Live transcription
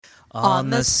On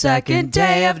the second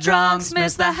day of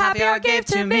Drunksmith, the happy hour gave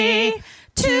to me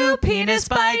 2 penis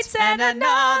bites and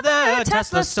another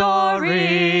Tesla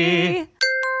story.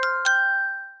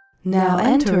 Now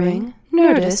entering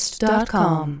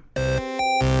Nerdist.com.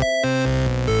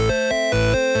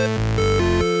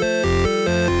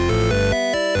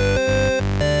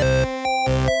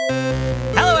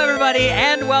 Hello, everybody,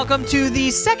 and welcome to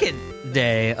the second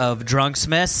day of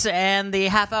Drunksmith and the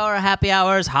half-hour happy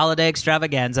hours holiday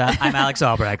extravaganza. I'm Alex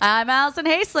Albrecht. I'm Allison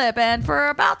Hayslip, and for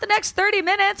about the next 30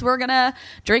 minutes, we're going to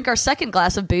drink our second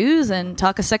glass of booze and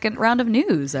talk a second round of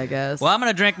news, I guess. Well, I'm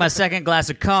going to drink my second glass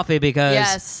of coffee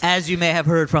because, as you may have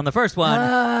heard from the first one,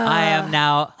 I am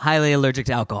now highly allergic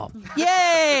to alcohol.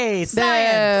 Yay!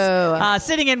 Science!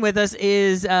 Sitting in with us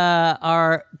is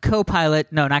our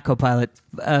co-pilot, no, not co-pilot,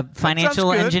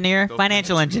 financial engineer.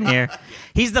 Financial engineer.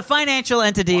 He's the financial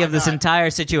entity of this entire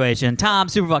situation. Tom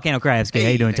Super Volcano Krajewski. How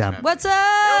you doing, Tom? What's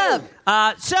up?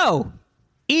 So,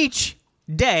 each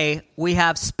day we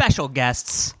have special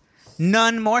guests,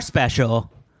 none more special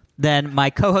than my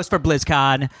co-host for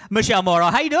BlizzCon, Michelle Morrow.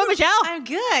 How you doing, Michelle? I'm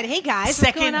good. Hey, guys.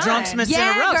 Second Drunksmith in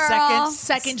a row. Girl.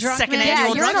 Second Drunksmith. Second Yeah,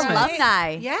 annual you're an Drunksmith. alumni.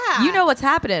 Yeah. You know what's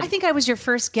happening. I think I was your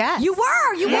first guest. You were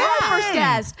our first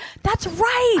guest. That's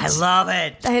right. I love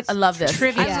it. I love this.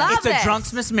 Trivia. I love It's a this.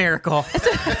 Drunksmith miracle.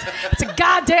 It's a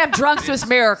goddamn Drunksmith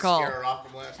miracle.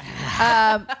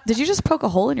 Did you just poke a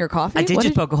hole in your coffee? I did What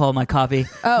just poke a hole in my coffee.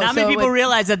 Oh, Not many so people like-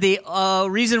 realize that the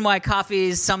reason why coffee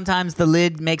is sometimes the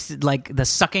lid makes it like the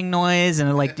sucking noise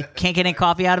and like you can't get any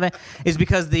coffee out of it is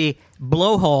because the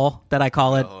blowhole that I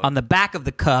call it on the back of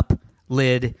the cup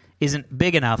lid isn't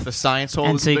big enough. The science hole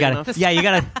and isn't so you big gotta, enough? yeah, you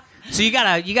gotta. So you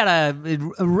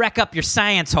gotta wreck up your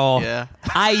science hole. Yeah.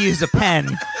 I use a pen,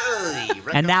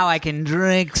 and now I can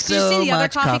drink Did you so see the other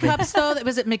much coffee cups, though? That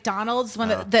was at McDonald's, one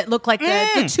that looked like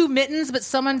the 2 mittens, but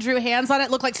someone drew hands on it.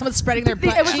 Looked like someone spreading their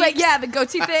butt It was like, cheeks. yeah, the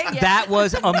goatee thing. Yeah. That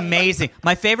was amazing.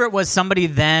 My favorite was somebody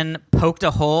then poked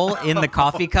a hole in the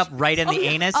coffee cup right in the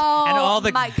anus, and all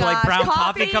the my like gosh. brown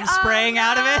coffee comes spraying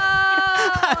out of it.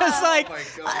 I was like,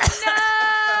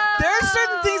 there are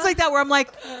certain things like that where I'm like,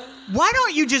 why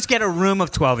don't you just get a room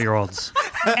of 12-year-olds?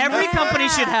 Every company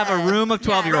should have a room of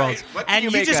 12-year-olds. What can And you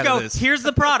you make just out go, of this? here's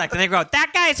the product. And they go,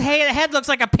 that guy's head looks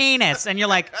like a penis. And you're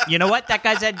like, you know what? That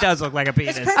guy's head does look like a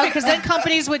penis. Perfect, because then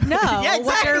companies would know what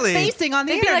they're exactly. facing on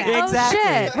the They'd be like, internet. oh,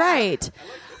 Exactly. shit. Right.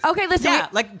 Okay, listen. Yeah,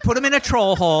 like put them in a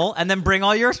troll hole and then bring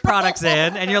all your products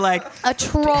in. And you're like, A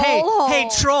troll hey, hole. hey,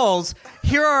 trolls,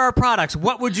 here are our products.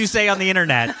 What would you say on the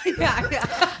internet? yeah.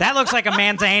 That looks like a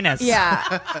man's anus. Yeah.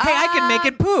 Hey, I can make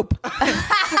it poop.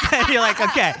 And you're like,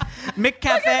 okay.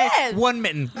 McCafe, this. 1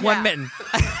 mitten. 1 mitten.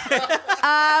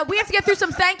 We have to get through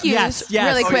some thank yous Yes.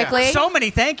 really Oh, yeah. quickly. So many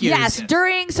thank yous. Yes,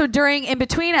 during in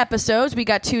between episodes, we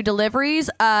got 2 deliveries.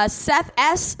 Seth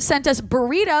S sent us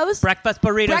burritos. Breakfast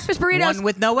burritos. Breakfast burritos. One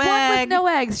with no egg. One with no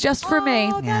eggs, just for me.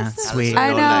 Yeah, sweet. I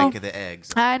know. Like the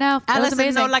eggs. I know. That was Allison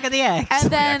amazing. don't like the eggs.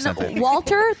 And then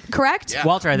Walter, correct? Yeah.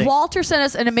 Walter, I think. Walter sent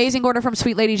us an amazing order from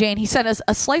Sweet Lady Jane. He sent us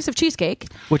a slice of cheesecake.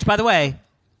 Which, by the way,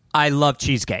 I love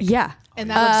cheesecake. Yeah. And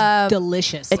that looks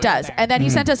delicious. It does. There. And then he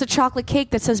sent us a chocolate cake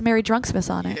that says Merry Drunksmith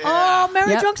on it. Oh,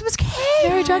 Merry Yep. Drunksmith cake.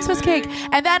 Merry Drunksmith cake.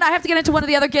 And then I have to get into one of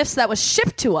the other gifts that was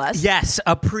shipped to us. Yes,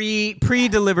 a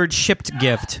pre-delivered shipped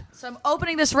gift. So I'm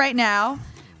opening this right now.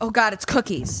 Oh, God, it's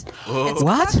cookies. It's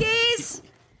What? cookies.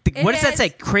 What does that say?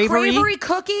 Cravery? Cravery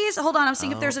cookies. Hold on, I'm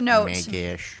seeing if there's a note. my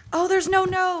gosh. Oh, there's no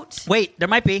note. Wait, there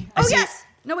might be. I Oh, see yes.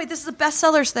 it. No, wait, this is a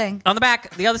bestsellers thing. On the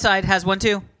back, the other side has one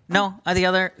too. No, the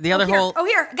other Here. hole. Oh,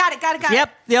 here. Got it. Yep,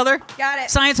 the other. Got it.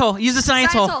 Science hole. Use the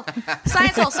science hole.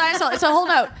 Science hole. It's a whole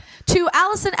note. To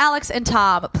Allison, Alex, and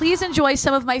Tom, please enjoy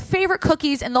some of my favorite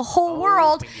cookies in the whole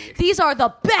world. These are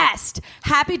the best.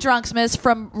 Happy Drunksmiths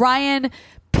from Ryan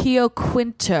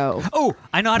Pioquinto. Oh,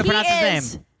 I know how to pronounce his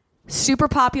is name. super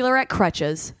popular at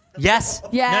Crutches. Yes.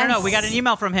 Yes. No. We got an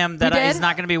email from him that We did? is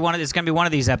not going to be one. It's going to be one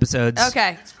of these episodes.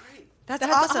 Okay. That's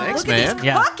awesome. Thanks, Look at man. these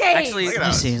Yeah. cookies. Actually, Look at let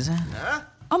me those. see. Is that-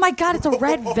 Oh my God, it's a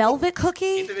red velvet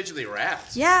cookie. Individually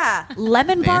wrapped. Yeah.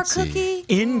 Lemon bar Fancy. cookie.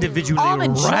 individually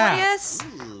Almond wrapped. joyous.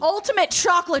 Ultimate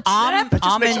chocolate chip.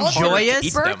 Almond joyous.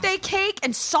 Eat them. Birthday cake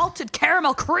and salted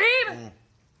caramel cream.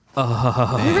 We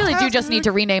really do just need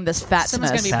to rename this Fat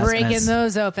Someone's going Smith. to be breaking Fastness.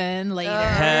 those open later.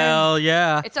 Hell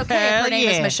yeah. It's okay if Hell her name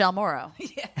is yeah. Michelle Morrow.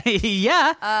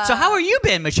 Yeah. So how are you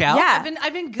been, Michelle? Yeah.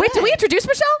 I've been good. Wait, did we introduce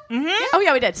Michelle? Mm-hmm. Oh,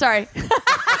 yeah, we did. Sorry.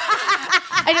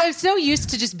 I know, I'm so used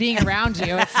to just being around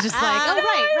you. It's just like, oh,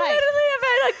 right.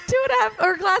 I like 2.5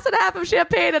 or a glass and a half of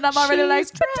champagne, and I'm already like,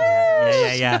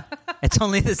 Yeah. It's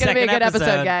only the second gonna be a good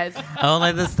episode, guys.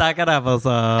 Only the second episode.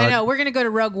 I know. We're gonna go to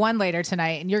Rogue One later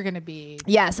tonight, and you're gonna be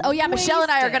Yes. Oh yeah, Michelle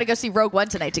and I are gonna go see Rogue One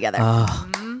tonight together.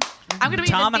 I'm gonna be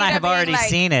in Tom the and I have theater already being like,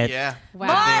 seen it. Yeah. Wow.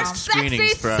 More Advanced sexy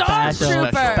screenings for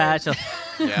stormtroopers. Special.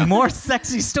 Yeah. More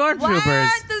sexy Why stormtroopers.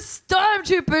 aren't the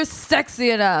stormtroopers sexy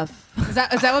enough? Is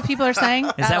that what people are saying?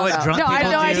 Is that what drunk No, people I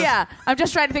have no do? idea. I'm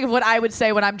just trying to think of what I would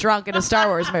say when I'm drunk in a Star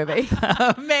Wars movie.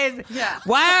 Amazing.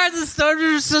 Why are the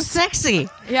stormtroopers so sexy?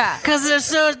 Yeah. Because they're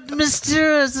so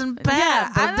mysterious and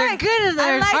bad, but they're good in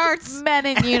their I like hearts. men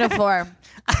in uniform.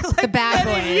 The bad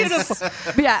boys.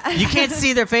 Yeah. You can't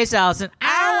see their face, Allison.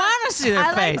 I don't want to see their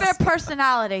I face. like their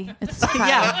personality. It's fine.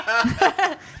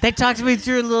 Yeah. They talk to me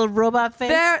through a little robot face.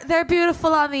 They're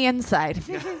beautiful on the inside.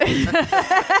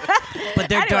 But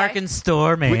they're dark and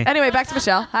stormy. Anyway, back to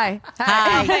Michelle. Hi.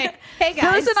 Hi. Hey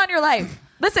guys. Listen on your life.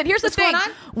 Listen, here's What's the thing. going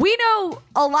on? We know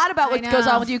a lot about what I goes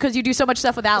know. on with you because you do so much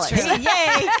stuff with Alex. Yay!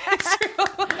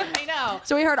 I know.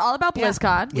 So we heard all about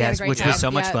BlizzCon. Yes, great which time. was so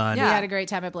much Yeah. fun. We had a great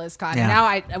time at BlizzCon. Yeah.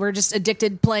 And now we're just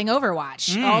addicted playing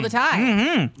Overwatch all the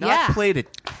time. Not played it.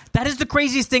 That is the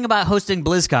craziest thing about hosting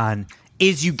BlizzCon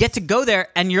is you get to go there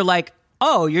and you're like,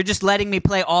 oh, you're just letting me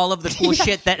play all of the cool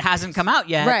shit that hasn't come out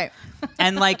yet. Right.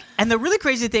 And the really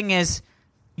crazy thing is,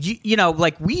 you know,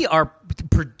 like we are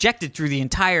projected through the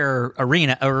entire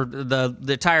arena or the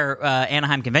entire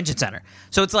Anaheim Convention Center.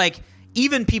 So it's like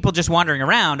even people just wandering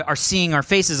around are seeing our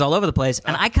faces all over the place.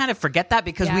 And I kind of forget that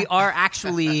because we are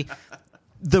actually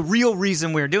the real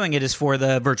reason we're doing it is for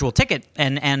the virtual ticket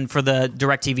and for the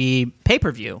DirecTV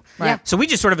pay-per-view. Right. So we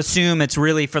just sort of assume it's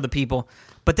really for the people.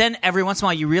 But then every once in a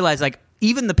while you realize like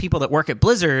even the people that work at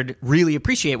Blizzard really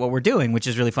appreciate what we're doing, which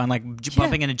is really fun. Like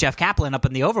bumping into Jeff Kaplan up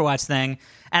in the Overwatch thing.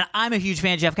 And I'm a huge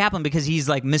fan of Jeff Kaplan because he's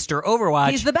like Mr.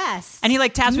 Overwatch. He's the best. And he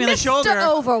like taps me on the Mr. shoulder.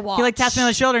 Overwatch. He like taps me on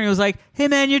the shoulder and he was like, "Hey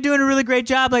man, you're doing a really great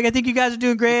job. Like I think you guys are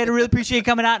doing great. I really appreciate you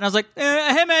coming out." And I was like,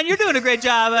 "Hey man, you're doing a great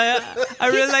job. I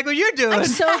really like what you're doing." I'm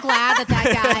so glad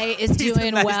that guy is He's the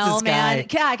doing nicest well, man. guy.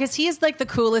 Yeah, because he is like the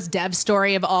coolest dev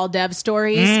story of all dev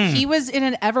stories. He was in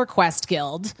an EverQuest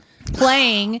guild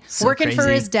playing, So working for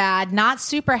crazy. his dad, not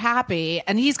super happy.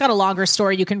 And he's got a longer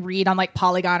story you can read on like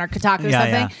Polygon or Kotaku or Yeah,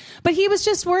 something. yeah. But he was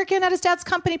just working at his dad's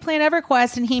company playing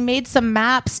EverQuest, and he made some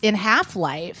maps in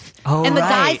Half-Life. Oh, and the right.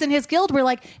 guys in his guild were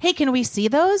like, "Hey, can we see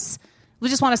those? We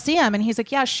just want to see them." And he's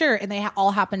like, "Yeah, sure." And they all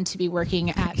happened to be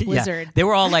working at Blizzard. Yeah. They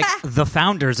were all like the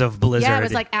founders of Blizzard. Yeah, it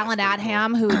was like Alan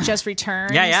Adham who just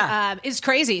returned. Yeah. It's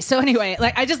crazy. So anyway,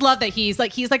 like I just love that he's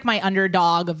like my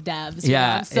underdog of devs. you Yeah,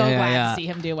 know? I'm so yeah, glad yeah. to see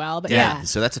him do well. But Yeah. yeah,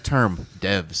 So that's a term,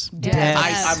 devs. Devs.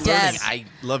 I'm Devs. learning. I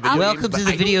love video Welcome games, to but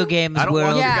the I video don't- games I don't world.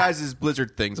 want Yeah. you guys'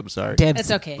 Blizzard things. I'm sorry. Devs. it's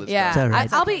okay. Yeah. It's all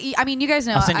right. I'll be. I mean, you guys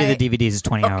know. I'll send you the DVDs. It's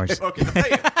 20 hours. Okay.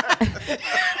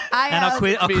 Hey, And I'll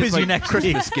quiz it's you like next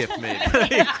Christmas week. gift, maybe.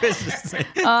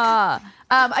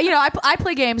 I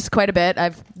play games quite a bit.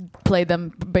 I've played them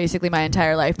basically my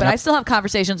entire life, but I still have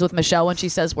conversations with Michelle when she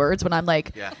says words. When I'm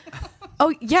like, Yeah.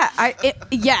 "Oh yeah,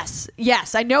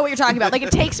 yes, I know what you're talking about." Like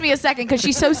it takes me a second because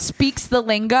she so speaks the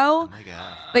lingo. Oh my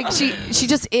God. Like she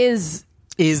just is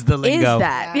The lingo.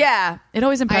 that. Yeah, it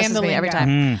always impresses the me every lingo.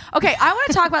 time. Okay, I want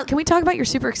to talk about. Can we talk about your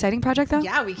super exciting project though?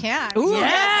 Yeah, we can.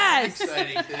 Yes.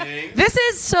 Exciting thing. This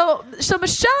is so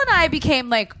Michelle and I became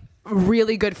like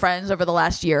really good friends over the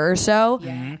last year or so.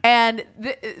 Yeah. And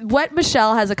what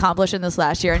Michelle has accomplished in this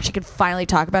last year, and she can finally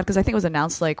talk about because I think it was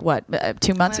announced like 2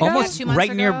 months ago. Almost 2 months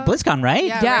right near ago. BlizzCon, right?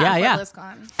 Yeah.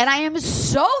 BlizzCon. And I am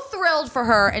so thrilled for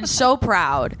her and so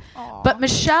proud. But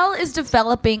Michelle is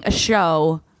developing a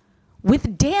show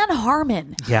with Dan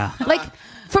Harmon. Yeah. Like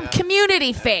from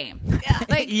Community fame.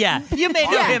 Like, Yeah. You may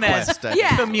know Yeah. him as Quest, I think.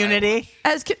 Yeah. Community.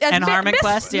 as And Harmon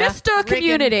Quest, yeah. Mr.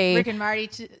 Community. Rick and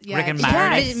Marty. Yeah. Rick and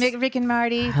Marty. Rick and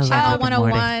Marty. love Channel Rick and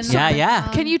Morty. 101. Yeah, yeah.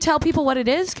 Can you tell people what it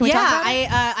is? Can we talk about it?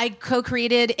 I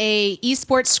co-created a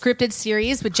esports scripted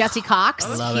series with Jesse Cox.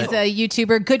 love He's it. a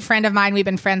YouTuber, good friend of mine. We've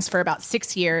been friends for about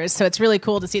 6 years, so it's really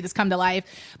cool to see this come to life.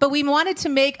 But we wanted to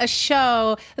make a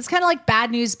show that's kind of like Bad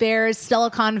News Bears,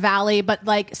 Silicon Valley, but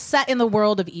like set in the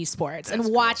world of esports and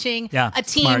watching Yeah, a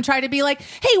team smart. try to be like,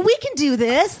 "Hey, we can do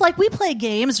this. Like we play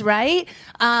games, right?"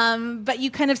 But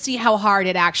you kind of see how hard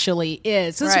it actually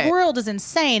is. This Right. world is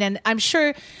insane, and I'm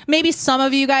sure maybe some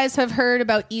of you guys have heard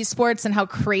about esports and how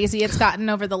crazy it's gotten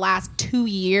over the last 2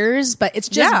 years, but it's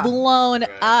just Yeah. blown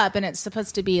up, and it's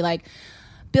supposed to be like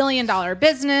 $1 billion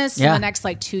business in Yeah. the next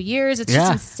like 2 years. It's Yeah.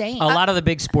 just insane. A lot of the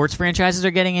big sports franchises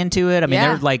are getting into it. I mean, Yeah.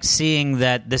 they're like seeing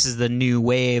that this is the new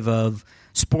wave of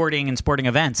sporting and sporting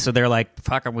events. So they're like,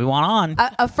 fuck it, we want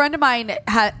on. A friend of mine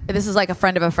this is like a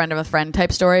friend of a friend of a friend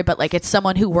type story, but like it's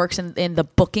someone who works in the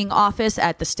booking office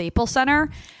at the Staples Center.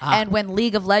 And when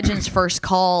League of Legends first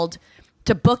called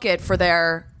to book it for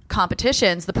their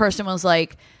competitions, the person was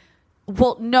like,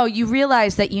 well, no, you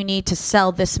realize that you need to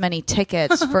sell this many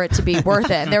tickets for it to be worth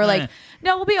it. And they were like,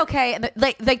 no, we'll be okay. And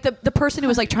the person who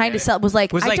was like trying to sell was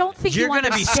like, I don't think you're you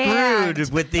going to be screwed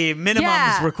with the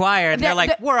minimums required. And they're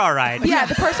like, we're all right. Yeah,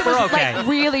 the person was like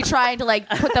really trying to like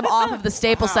put them off of the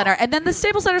Staples Center, and then the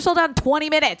Staples Center sold out in 20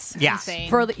 minutes. Yeah,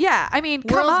 I mean,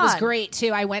 Worlds come on. was great too.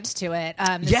 I went to it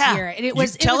this year, and it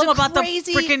was tell them about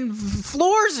crazy... the freaking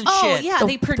floors and shit. Oh yeah,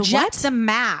 they project the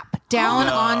map down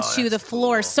onto the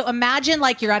floor. So imagine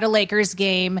like you're at a Lakers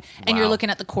game and you're looking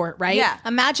at the court, right? Yeah.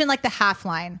 Imagine like the half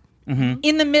line.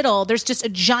 In the middle, there's just a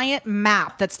giant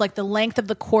map that's like the length of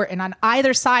the court, and on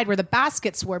either side where the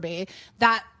baskets will be,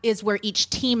 that is where each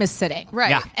team is sitting. Right.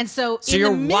 Yeah. And so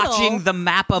you're the middle, watching the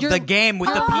map of the game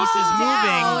with the pieces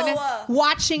moving.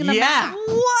 Watching the map.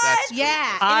 What?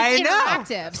 Yeah, I and it's know.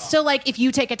 interactive. So like if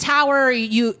you take a tower, or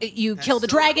you kill the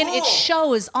dragon, it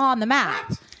shows on the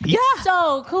map. Yeah.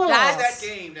 So cool. That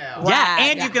game now. Yeah, Wow.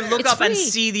 and you can look It's up and free.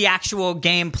 see the actual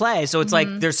gameplay. So it's like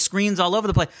there's screens all over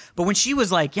the place. But when she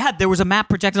was like, yeah, there was a map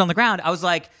projected on the ground, I was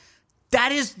like,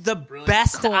 that is the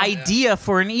best idea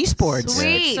for an esports.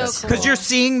 Sweet. So cool. Because you're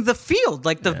seeing the field,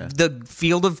 like the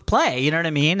field of play. You know what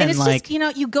I mean? And it's like,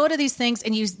 just, you go to these things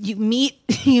and you meet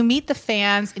the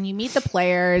fans and you meet the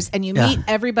players and you meet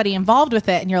everybody involved with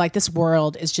it, and you're like, this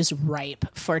world is just ripe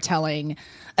for telling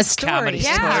a story. Comedy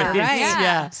Yeah, stories.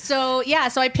 right. Yeah.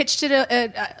 So I pitched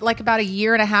it like about a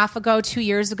year and a half ago, 2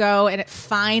 years ago, and it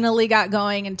finally got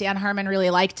going. And Dan Harmon really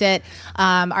liked it.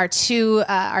 Our two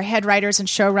our head writers and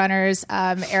showrunners,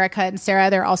 Erica and Sarah,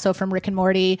 they're also from Rick and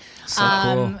Morty. So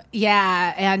cool.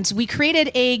 Yeah, and we created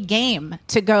a game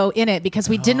to go in it because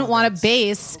we didn't want to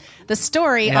base the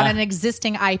story on an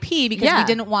existing IP because we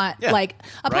didn't want like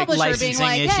a publisher being Licensing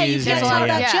like, "Hey, you issues, can't yeah, tell yeah,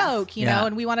 that yeah. joke," you know,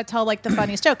 and we want to tell like the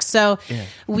funniest jokes. So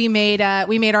we made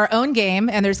our own game,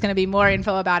 and there's going to be more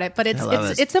info about it. But it's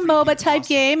a MOBA type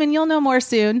game, and you'll know more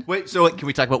soon. Wait, so can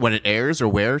we talk about when it airs or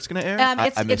where it's going to air?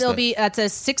 It's a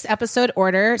 6-episode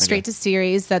order, straight to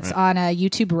series that's on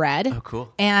YouTube Red. Oh,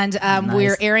 cool. And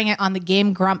we're airing it on the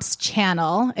Game Grumps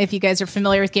channel. If you guys are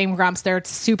familiar with Game Grumps, they're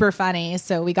super funny.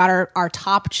 So we got our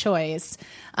top choice.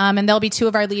 And there'll be two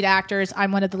of our lead actors.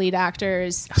 I'm one of the lead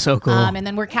actors. So cool. And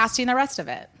then we're casting the rest of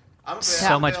it.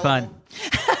 So much fun.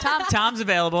 Tom's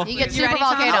available. You get You Super ready,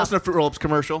 Tom? I Volcano. was in a Fruit Roll-Ups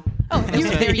commercial.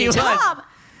 There you was. go. Tom,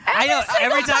 I know.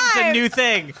 Every time it's a new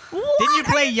thing. Didn't you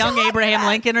play Young Abraham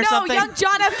Lincoln or something? No, Young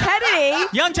John F. Kennedy.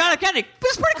 Young John F. Kennedy. It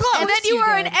was pretty close. And then you you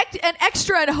were did. an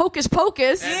extra in Hocus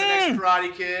Pocus. And the next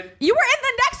Karate Kid. You were in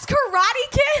the next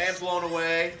Karate Kid. And Blown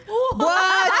Away.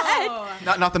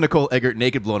 What? Not the Nicole Eggert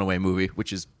Naked Blown Away movie,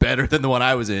 which is better than the one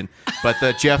I was in, but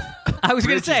the Jeff. I was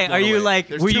going to Bridges say, Blown are you Away. like,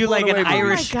 There's were two you like Blown an Away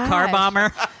movies. Irish Oh my car gosh.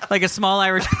 bomber? Like a small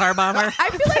Irish car bomber? I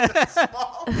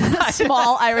feel like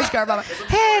small Irish car bomber.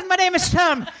 Hey, my name is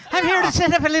Tom. I'm here to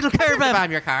set up a little car bomb.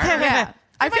 bomb your car. Yeah.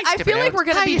 I feel like we're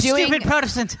going to Hi, be you doing stupid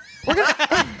Protestant. we're going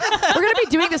to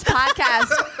be doing this podcast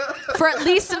for at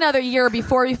least another year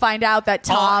before we find out that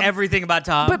Tom Everything about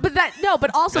Tom.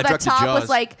 but also Got that drugged to Tom Jaws. was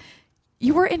like,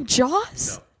 you were in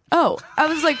Jaws? Oh, I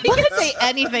was like, You what? can say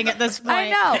anything at this point. I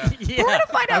know. Yeah. We're going to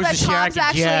find I out was that a shark Tom's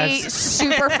in actually Jaws.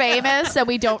 super famous and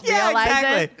we don't realize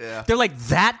it. Yeah. They're like,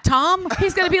 that Tom?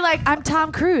 He's going to be like, I'm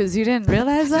Tom Cruise. You didn't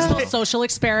realize This that? little social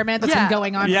experiment that's Yeah. been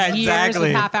going on Yeah, for years exactly.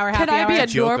 with Half Hour Can Happy I be Hour. a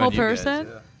Joke normal on you guys, person?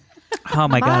 yeah. Oh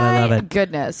my God, I love it.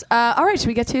 Goodness. All right, should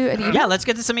we get to an email? Yeah, let's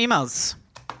get to some emails.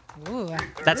 Ooh.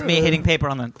 That's me hitting paper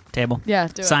on the table. Yeah,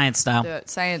 do it. Science style. Do it.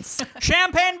 Science.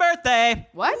 Champagne birthday.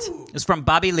 What? It's from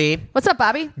Bobby Lee. What's up,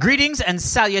 Bobby? Greetings and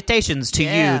salutations to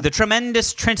Yeah. you, the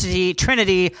tremendous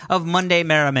trinity of Monday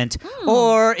merriment.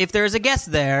 Or, if there is a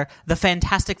guest there, the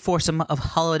fantastic foursome of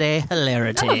holiday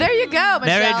hilarity. Oh, there you go, Michelle.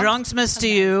 Merry Drunksmas to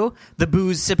you, the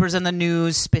booze sippers and the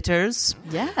news spitters.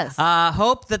 Yes.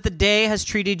 Hope that the day has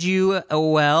treated you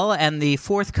well and the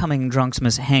forthcoming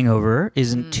Drunksmas hangover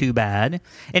isn't too bad.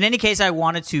 In any case, I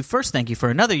wanted to first thank you for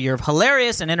another year of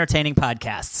hilarious and entertaining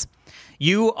podcasts.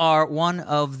 You are one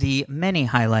of the many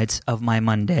highlights of my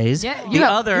Mondays. Yeah, the you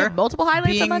other have multiple highlights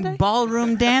on being Monday?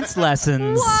 ballroom dance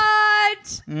lessons.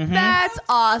 What? That's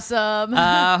awesome.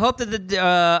 Hope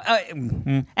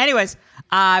that anyways,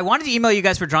 I wanted to email you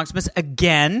guys for Drunksmith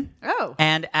again. Oh.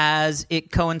 And as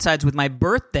it coincides with my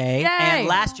birthday, Yay. and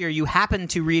last year you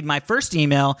happened to read my first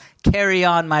email, Carry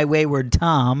On My Wayward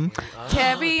Tom.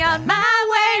 Carry on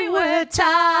my wayward Tom.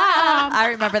 I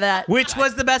remember that. Which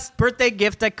was the best birthday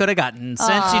gift I could have gotten.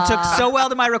 Since you took so well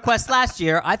to my request last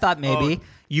year, I thought maybe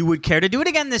you would care to do it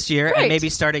again this year and maybe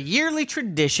start a yearly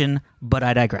tradition, but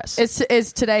I digress.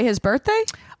 Is today his birthday?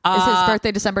 Is his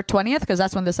birthday December 20th? Because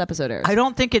that's when this episode airs. I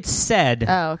don't think it's said.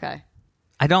 Oh, okay.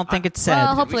 I don't think it's said.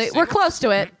 Well, hopefully. We're close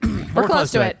to it. We're close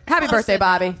to it. Happy birthday,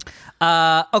 Bobby.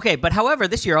 Okay, but however,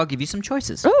 this year I'll give you some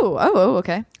choices.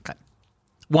 Okay. Okay.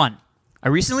 1. I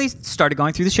recently started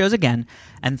going through the shows again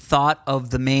and thought of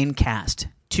the main cast.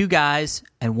 2 guys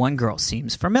and 1 girl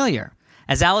seems familiar.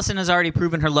 As Allison has already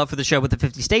proven her love for the show with the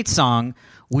 50 States song,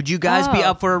 would you guys be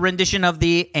up for a rendition of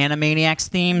the Animaniacs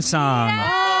theme song?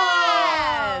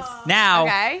 Yes.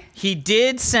 Now, he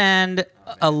did send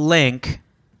a link.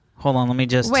 Hold on, let me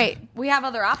just... Wait, we have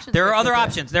other options. There are other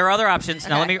options.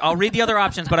 Now, I'll read the other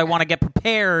options, but I want to get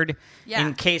prepared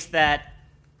in case that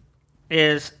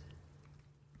is...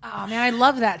 Oh, man, I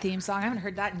love that theme song. I haven't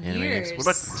heard that in years. What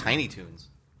about Tiny Toons? Is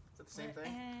that the same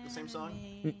thing? The same song?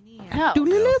 No.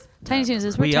 Tiny Toons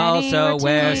is We also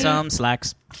wear some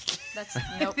slacks. That's,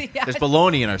 There's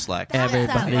baloney in our Slack.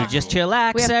 Everybody just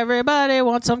chillax. Everybody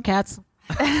wants some cats.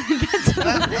 Wait,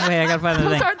 I gotta find the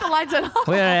thing. Start the lines at all.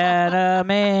 We're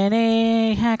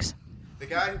Animaniacs. The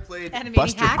guy who played Animaniacs?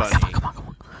 Buster Bunny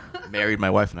married my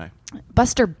wife and I.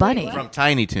 Buster Bunny. From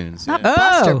Tiny Toons. Not yeah.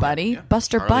 Buster Bunny. Yeah.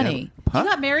 Buster Charlie Bunny. You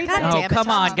got married? Oh, come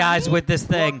on, guys, with this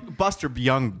thing. Buster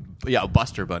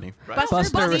Buster Bunny. Right? Buster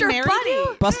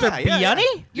Bunny. Buster Yeah.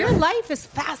 Bunny? Your life is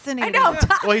fascinating. I know.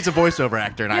 Well, he's a voiceover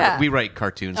actor, and we write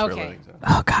cartoons for a Okay. living. So.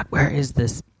 Oh, God, where is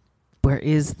this? I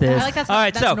like that's All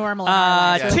right, that's so normal in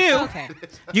our lives. 2. Okay.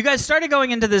 You guys started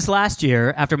going into this last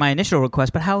year after my initial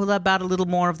request, but how about a little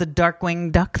more of the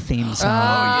Darkwing Duck theme song?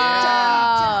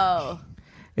 Oh.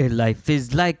 Life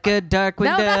is like a Darkwing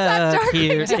No, that's Duck not Darkwing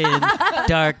here in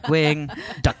Darkwing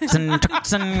Ducks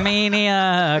and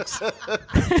Maniacs.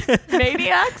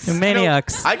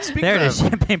 Maniacs. I speak There it is. them.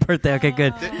 Champagne birthday. Okay,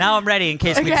 good. Now I'm ready in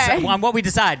case on what we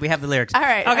decide. We have the lyrics. All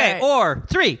right, Okay, all right. or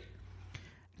 3.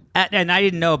 And I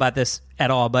didn't know about this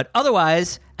at all, but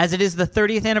otherwise, as it is the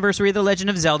 30th anniversary of The Legend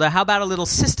of Zelda, how about a little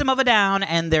System of a Down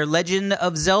and their Legend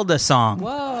of Zelda song?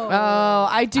 Whoa. Oh,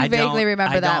 I do vaguely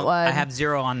remember that one. I have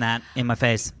 0 on that in my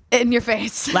face. In your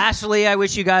face. Lastly, I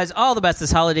wish you guys all the best this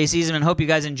holiday season and hope you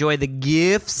guys enjoy the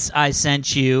gifts I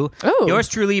sent you. Ooh. Yours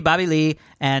truly, Bobby Lee,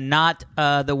 and not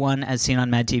the one as seen on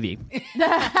Mad TV.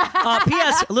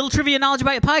 P.S. A little trivia knowledge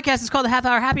about your podcast. It's called the Half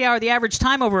Hour Happy Hour. The average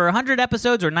time over 100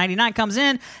 episodes or 99 comes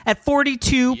in at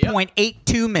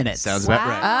 42.82 minutes. Sounds about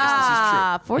right. Yes,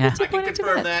 this is true. 42.82 I can confirm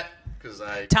minutes. that because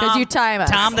I. Because you time us.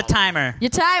 Tom the timer. You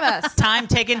time us. Time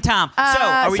taking Tom. So,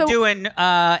 are we so- doing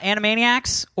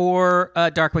Animaniacs or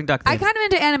Darkwing Duck theme? I'm kind of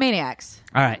into Animaniacs.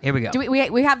 All right, here we go. Do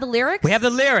we have the lyrics? We have the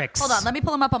lyrics. Hold on, let me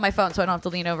pull them up on my phone so I don't have to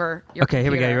lean over your Okay,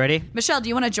 here we go. computer. You ready? Michelle, do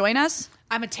you want to join us?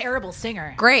 I'm a terrible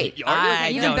singer. Great. I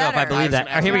Even don't know if I better. believe that.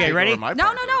 All right, here we go. You ready? No, I'm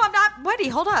not ready.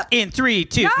 Hold up. In 3,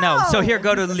 2. No. So here,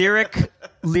 go to lyric.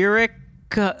 I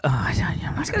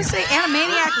was going to say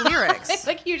Animaniac lyrics. It's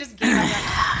like you just gave up.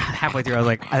 Halfway through, I was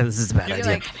like, this is a bad You're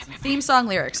idea. like, theme song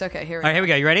lyrics. Okay, here we All right, here we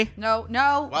go. You ready? No,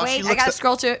 While wait, she I looks got to up-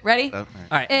 scroll to it. Ready? All right.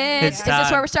 All right. Is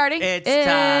this where we're starting? It's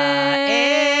time.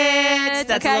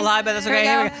 That's a little high, but that's okay.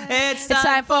 Here we go. It's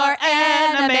time for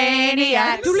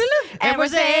Animaniacs. And we're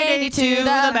zany to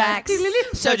the max.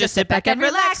 So just sit back and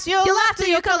relax. You'll laugh till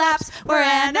you collapse. We're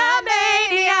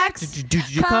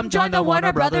Animaniacs. Come join the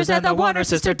Warner Brothers and the Warner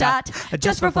Sister Dot.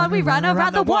 Just for fun, we run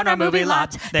around the Warner movie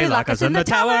lot. They lock us in the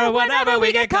tower whenever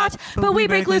we get caught. But we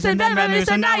break loose and then run loose,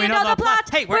 and now you know the plot.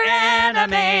 Hey, We're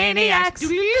Animaniacs.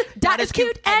 Dot is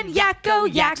cute and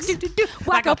Yakko yaks.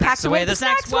 Wacko packs away the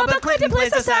snacks while Bill Clinton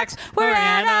plays the sax. We're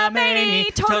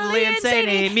Animani, totally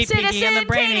insane. Meet Pinky and the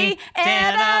Brainy.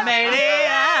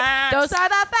 Animaniacs. Those are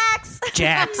the facts.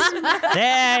 Jax.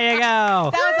 There you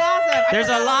go. That was awesome. There's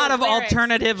a lot of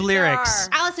alternative lyrics.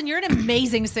 Allison, you're an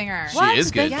amazing singer. She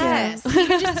is good. Yes.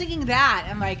 Even just singing that,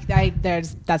 I'm like,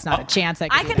 that's not a chance. I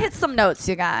can hit some notes,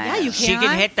 you guys. Yeah, you She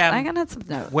can hit I them can hit some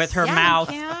notes. with her Yeah,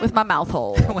 mouth. you can. with my mouth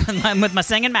hole. with my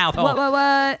singing mouth hole.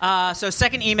 What? So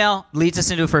second email leads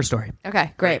us into a first story.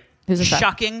 Okay, great. Who's this from?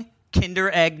 Shocking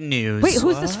Kinder Egg news. Wait,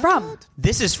 who's this from?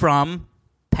 This is from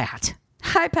Pat.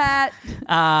 Hi, Pat.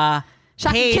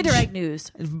 Shocking Hage. Kinder Egg news.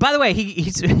 By the way,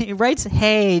 he writes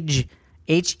Hage.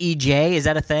 H-E-J. Is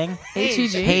that a thing?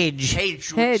 H-E-G? Hage.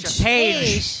 Hedge.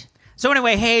 Hage. So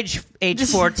anyway, Hage,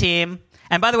 H4 team.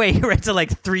 And by the way, he writes it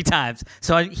like 3 times.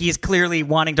 So he's clearly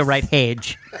wanting to write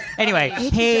Hage. Anyway,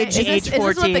 Hage, age 14.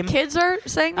 Is this what the kids are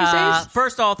saying these days?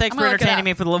 First of all, thanks for entertaining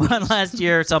me for the one last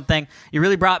year or something. You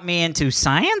really brought me into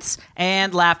science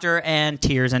and laughter and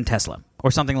tears and Tesla. Or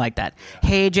something like that.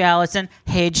 Hage Allison,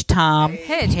 Hage Tom,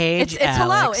 Hage It's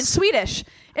hello in Swedish.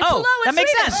 It's hello in that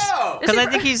makes Swedish. sense. Because I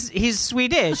think he's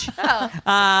Swedish. Is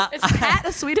Pat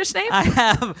a Swedish name? I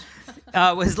have...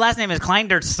 his last name is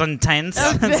Kleinderstentens.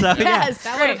 Yes,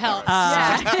 that would have helped.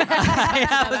 I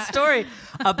have a story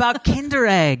about Kinder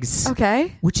eggs.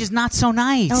 Okay. Which is not so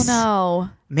nice. Oh, no.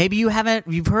 Maybe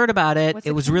you've heard about it. What's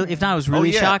it was really, if not, it was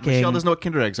really shocking. Michelle doesn't know what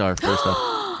Kinder eggs are, first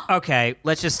off. Okay,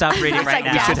 let's just stop reading right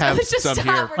now. We should have some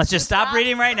here. Let's just stop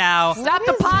reading right now. Stop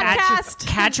the podcast.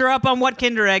 Catch her up on what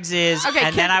Kinder eggs is,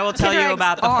 and then I will tell Kinder you eggs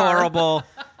about the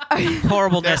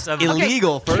horribleness of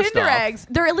illegal. First Kinder off, eggs.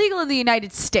 They're illegal in the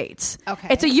United States. Okay.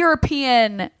 It's a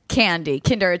European candy.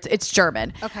 Kinder. It's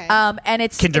German. Okay. And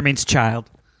it's Kinder means child.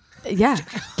 Yeah,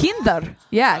 Kinder.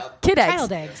 Yeah, kid eggs.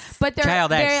 Child eggs. But they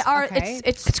eggs. are. Okay.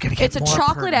 It's gonna get a more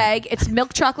chocolate permanent. egg. It's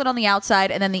milk chocolate on the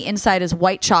outside, and then the inside is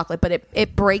white chocolate. But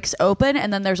it breaks open,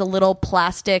 and then there's a little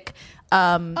plastic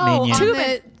Minion. tube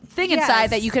on thing yes.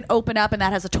 inside that you can open up, and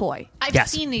that has a toy. I've Yes.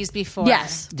 seen these before.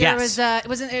 Yes. There Yes.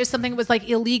 was it was something that was like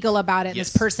illegal about it. And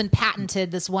Yes. This person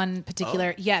patented this one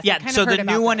particular. Yes. I Yeah, kind of so heard the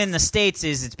about new one this. in the States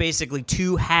is it's basically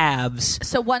 2 halves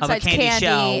So one of a side's candy, candy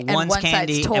shell. and One's one side's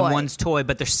candy toy. and one's toy,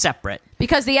 but they're separate.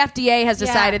 Because the FDA has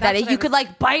decided that's that what I you could was-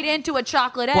 like bite into a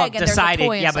chocolate egg Well, and decided, there's a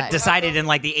toy yeah, inside. but decided in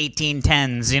like the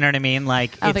 1810s. You know what I mean?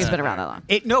 Like, I don't think it's been around that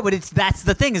long. No, but that's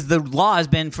the thing is the law has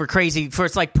been for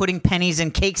it's like putting pennies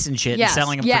in cakes and shit Yes, and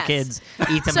selling them yes. for kids,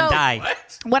 eat them So- and die.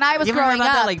 When I was You ever heard growing about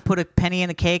up, that? Like put a penny in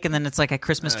the cake and then it's like a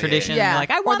Christmas tradition. yeah, You're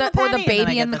like I or want the the penny, and then I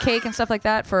baby get in the cake and stuff like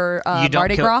that for You don't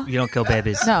Mardi kill. Gras. You don't kill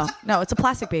babies. No, it's a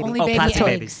plastic baby. Only Oh, baby plastic eggs.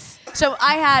 babies. So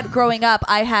growing up,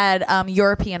 I had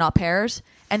European au pairs,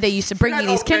 and they used to bring me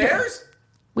these Kinder.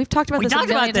 We've talked about We this a talked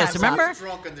million about this. times. Remember?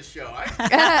 drunk on the show.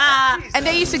 And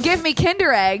they used to give me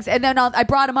Kinder eggs, and then I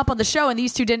brought them up on the show, and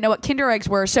these two didn't know what Kinder eggs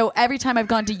were. So every time I've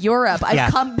gone to Europe, I've Yeah.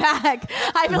 come back,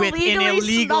 I've With an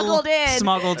illegally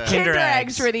smuggled Kinder eggs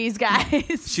eggs. for these guys.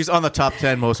 She's on the top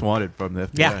 10 most wanted from the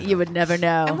FBI. Yeah. You would never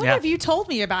know. And what Yeah. have you told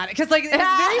me about it? Because like it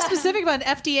was very specific about an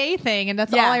FDA thing, and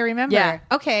that's Yeah. all I remember. Yeah.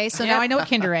 Okay, so now I know what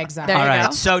Kinder eggs are. There All you right.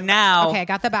 go. So now, Okay,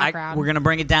 got the background. we're gonna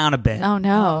bring it down a bit. Oh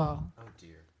no!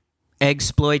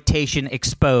 Exploitation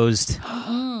exposed.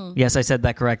 Yes, I said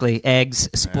that correctly. Eggs Yep.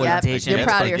 exploitation. You're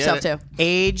proud of I get yourself it.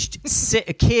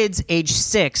 too. Kids age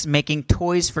 6 making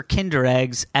toys for Kinder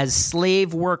eggs as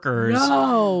slave workers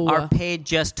are paid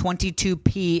just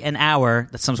 22p an hour.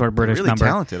 That's some sort of British Really number.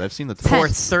 talented. I've seen the For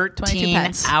Pence. 22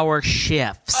 pence. 13-hour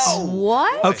shifts.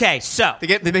 What? Okay, so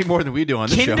They make more than we do on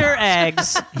this show. Kinder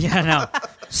eggs. Yeah, no.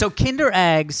 So Kinder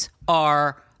eggs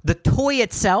are the toy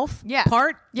itself Yeah.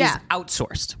 part Yeah. is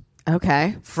outsourced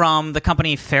Okay. from the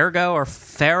company Fargo or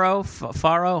Faro.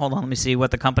 Hold on, let me see what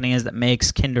the company is that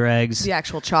makes Kinder eggs. The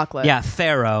actual chocolate. Yeah,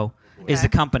 Faro is the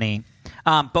company.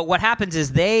 But what happens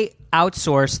is they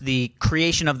outsource the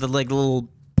creation of the little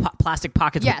plastic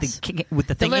pockets Yes. with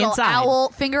the The thing little inside.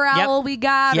 finger owl we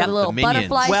got, Yep. or the little The minions.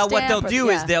 butterfly. Well, what stamp, they'll or- do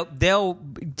is yeah. they'll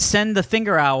send the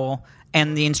finger owl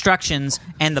and the instructions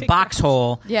and the box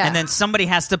hole, Yeah. and then somebody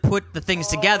has to put the things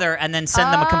together and then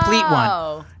send them a complete one.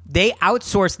 Oh. They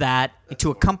outsource that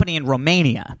to a company in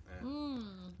Romania.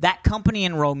 That company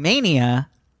in Romania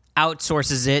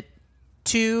outsources it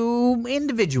to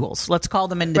individuals. Let's call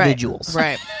them individuals.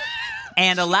 Right.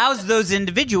 And allows those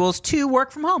individuals to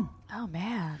work from home. Oh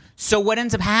man. So what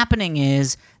ends up happening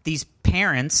is these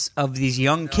parents of these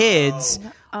young kids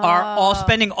are all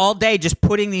spending all day just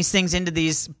putting these things into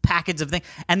these packets of things,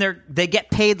 and they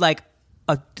get paid like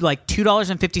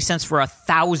 $2.50 for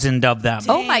 1,000 of them.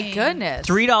 Oh my goodness.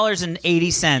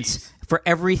 $3.80 for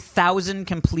every 1,000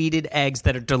 completed eggs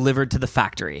that are delivered to the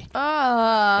factory.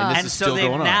 and this And is so still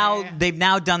going on. they've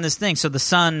now done this thing. So the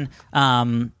Sun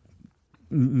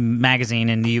magazine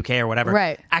in the UK or whatever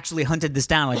Right. actually hunted this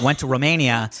down, like went to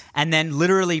Romania and then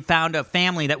literally found a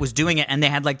family that was doing it, and they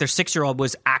had like their 6-year-old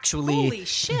was actually Holy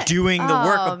shit. doing the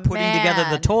work of putting together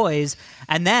the man. toys.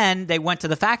 And then they went to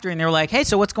the factory and they were like, hey,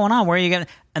 so what's going on? Where are you going?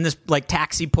 And this like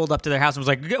taxi pulled up to their house and was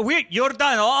like, you're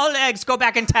done. All eggs, go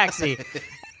back in taxi.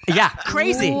 Yeah,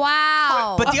 crazy.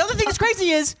 Wow. But the other thing that's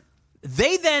crazy is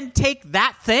they then take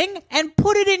that thing and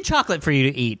put it in chocolate for you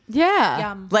to eat. yeah.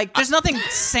 Yum. Like, there's nothing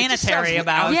sanitary I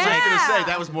about was Yeah. going to say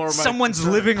that was more of my someone's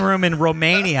living room in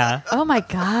Romania. Oh my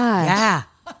god. Yeah.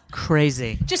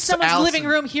 Crazy. Just someone's living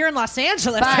room here in Los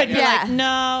Angeles. But, I'd be like,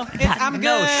 no, I'm good.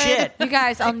 No shit. You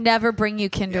guys, I'll never bring you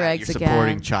Kinder Eggs You're again.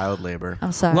 supporting child labor.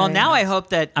 I'm sorry. Well, now I hope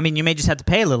that, I mean, you may just have to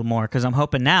pay a little more because I'm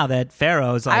hoping now that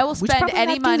Pharaoh is like, I will we should spend probably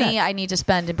any not do money that. I need to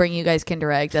spend to bring you guys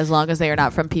Kinder Eggs as long as they are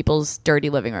not from people's dirty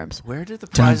living rooms. Where did the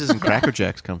prizes and Cracker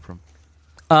Jacks come from?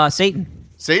 Satan.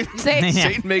 Satan? Satan.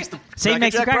 Satan makes the Satan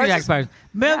makes the Cracker Jack prizes?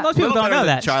 bars. Most people don't know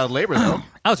that. Child labor, though.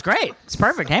 Oh, it's great. It's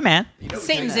perfect. Hey, man.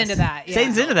 Satan's into that. Yeah.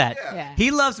 Satan's into that. Yeah. He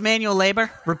loves manual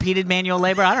labor, repeated manual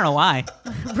labor. I don't know why.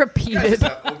 Repeated.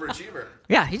 Overachiever.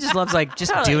 Yeah, he just loves like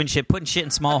just Totally. doing shit, putting shit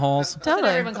in small holes. That's what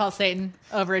everyone calls Satan.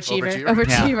 Overachiever.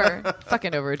 Overachiever.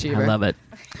 Fucking overachiever. I love it.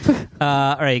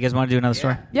 All right, you guys want to do another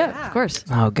story? Yeah, of course.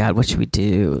 Oh God, what should we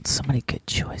do? So many good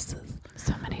choices.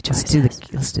 So many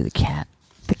choices. Let's do the cat.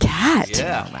 The cat.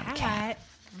 Yeah. Cat.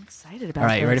 I'm excited about All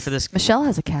right, you this. ready for this? Michelle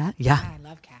has a cat. Yeah. I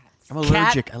love cats. I'm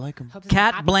allergic. I like them. Hope this is a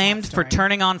Cat happy blamed cat for story.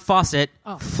 turning on faucet,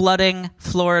 flooding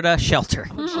Florida shelter.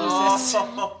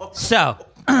 So,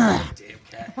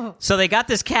 so they got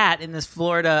this cat in this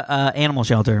Florida animal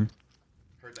shelter,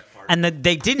 and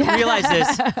they didn't realize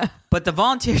this, but the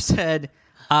volunteer said,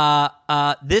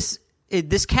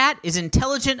 "This cat is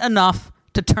intelligent enough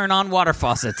to turn on water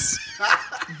faucets,"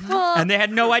 and they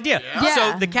had no idea. Yeah.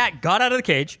 So the cat got out of the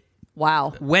cage,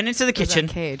 Wow. went into the kitchen,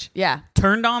 Cage. Yeah.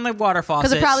 turned on the water faucet.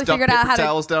 Because it probably Stuffed figured out paper how to.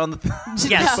 towels down the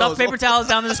Yeah, stuffed paper towels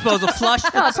down the disposal, flushed.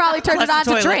 No, it probably turned it flushed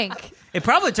on the to toilet. drink. It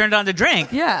probably turned on to drink.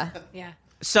 Yeah. Yeah.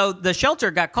 So the shelter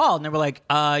got called, and they were like,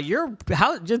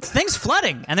 thing's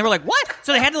flooding." And they were like, "What?"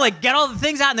 So they had to like get all the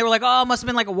things out, and they were like, "Oh, it must have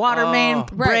been like a water main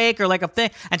break or like a thing."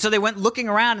 And so they went looking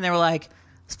around, and they were like,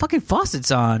 "This fucking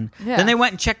faucet's on." Yeah. Then they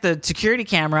went and checked the security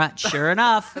camera. Sure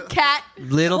enough, Cat.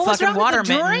 little What was fucking wrong water with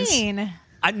the mittens. drain?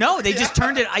 No, they just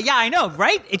turned it. Yeah, I know,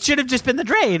 right? It should have just been the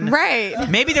drain. Right.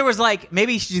 Maybe there was like, they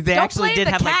Don't actually blame did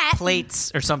the have like cat.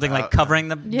 plates or something like covering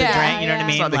the drain. You know what I yeah. mean?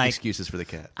 It's not making Like, excuses for the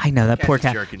cat. I know that Cat's poor a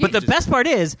cat. jerk, and But you the just- best part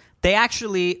is they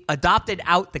actually adopted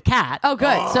out the cat. Oh,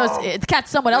 good. So the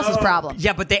cat's someone else's problem.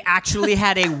 Yeah, but they actually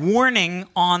had a warning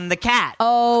on the cat.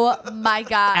 Oh my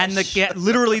gosh. And the cat,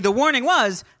 literally the warning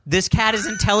was, this cat is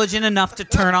intelligent enough to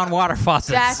turn on water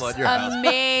faucets. That's Flood your house.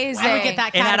 amazing. I would get that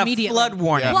it cat had a immediately. flood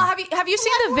warning. Yeah. Well, have you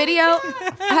seen the video?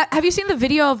 Have you seen the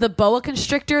video of the boa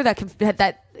constrictor that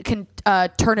can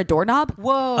turn a doorknob?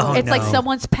 Whoa. Oh, It's like no.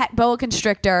 someone's pet boa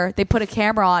constrictor. They put a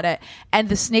camera on it, and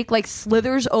the snake like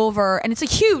slithers over, and it's a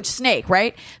huge snake,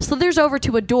 right? Slithers over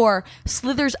to a door,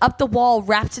 slithers up the wall,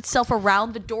 wraps itself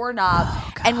around the doorknob,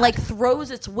 and like throws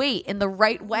its weight in the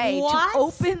right way What? to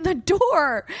open the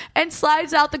door and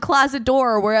slides out the closet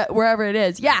door or wherever it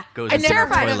is. Yeah, Goes it's into the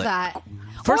terrifying. toilet. that.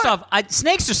 First off,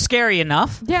 snakes are scary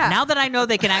enough. Yeah. Now that I know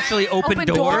they can actually open Open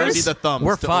doors, doors. Need the thumbs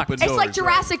we're to fucked. open It's doors, like right.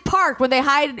 Jurassic Park when they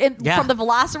hide Yeah. from the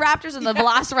velociraptors and the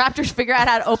velociraptors figure out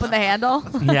how to open the handle.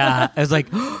 Yeah, I was like,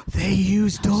 they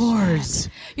use doors.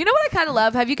 You know what I kind of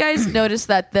love? Have you guys noticed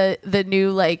that the new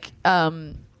like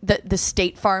the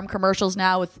State Farm commercials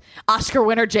now with Oscar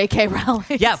winner J.K. Rowling?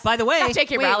 Yeah. By the way, Not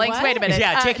J.K. Wait, Rowling. what? Wait a minute.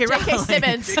 Yeah, J.K. J.K. Rowling.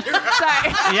 Simmons.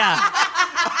 Sorry. yeah.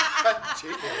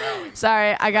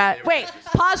 Sorry. I got. Wait.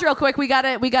 Pause real quick. We got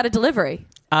a delivery.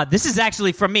 This is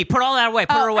actually from me. Put all that away.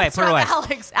 Put her away. It's Put her from away.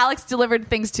 Alex. Alex delivered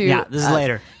things to. Yeah, this is us.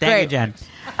 later. Thank Great. you, Jen.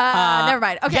 Never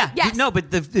mind. Okay. Yeah. Yes. No, but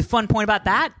the fun point about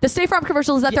that. The State Farm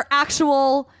commercial is that they're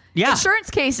actual Yeah. insurance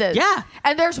cases. Yeah.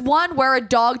 And there's one where a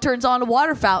dog turns on a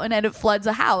water fountain and it floods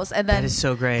a house. And then That is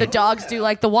so great. the dogs do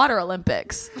like the water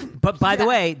Olympics. But by the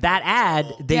way, that ad,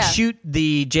 they Yeah. shoot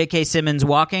the J.K. Simmons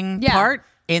walking Yeah. part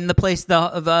in the place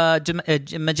of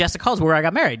Majestic Halls where I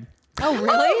got married. Oh,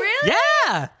 really?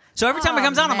 Yeah. So every time it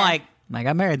comes on, I'm man. like, I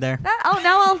got married there. Now I'll Yeah,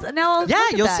 look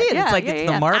at you'll that. see it. It's Yeah, like yeah, it's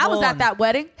yeah. the marble I was at and- that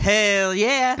wedding. Hell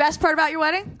yeah. Best part about your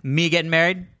wedding? Me getting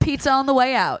married, Pizza on the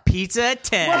way out. pizza at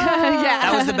 10. Yeah.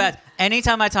 That was the best.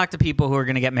 Anytime I talk to people who are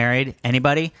going to get married,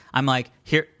 anybody, I'm like,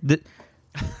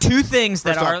 two things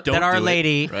that First off, don't our do it,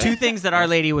 lady, right? two things that our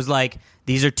lady was like,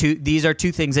 these are two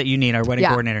things that you need, our wedding Yeah.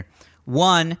 coordinator.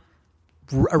 One,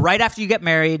 right after you get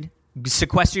married,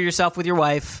 sequester yourself with your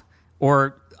wife,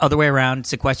 or other way around,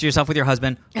 sequester yourself with your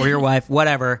husband or your wife,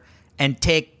 whatever, and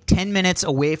take 10 minutes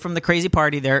away from the crazy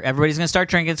party there. Everybody's going to start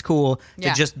drinking. It's cool.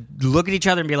 Yeah. To just look at each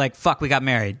other and be like, fuck, we got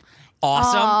married.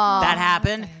 Awesome. That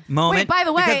happened. Moment. Wait, by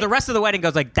the way- because the rest of the wedding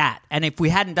goes like that. And if we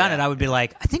hadn't done it, I would be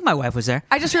like, I think my wife was there.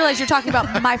 I just realized you're talking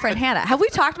about my friend Hannah. Have we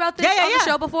talked about this on the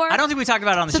show before? I don't think we talked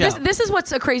about it on the So show. this is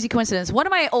what's a crazy coincidence. One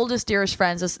of my oldest, dearest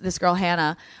friends, this girl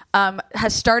Hannah,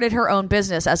 has started her own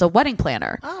business as a wedding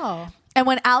planner. Oh. And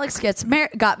when Alex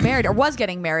got married or was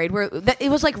getting married,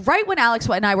 it was like right when Alex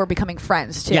and I were becoming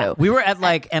friends too. Yeah, we were at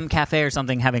like M Cafe or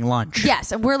something having lunch.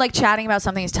 Yes, and we're like chatting about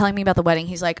something. He's telling me about the wedding.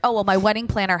 He's like, "Oh, well, my wedding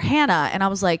planner Hannah," and I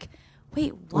was like,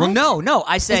 "Wait, what?" Well, no.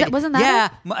 I said, wasn't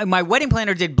that my wedding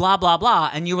planner did blah blah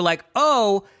blah, and you were like,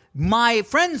 "Oh, my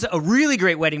friend's a really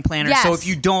great wedding planner. Yes. So if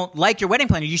you don't like your wedding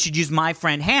planner, you should use my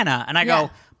friend Hannah." And I go,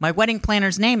 "My wedding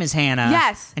planner's name is Hannah."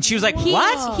 Yes. And she was like,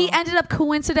 "What?" He ended up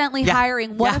coincidentally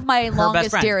hiring one of my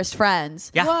longest, dearest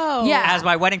friends. Yeah. Whoa. Yeah. As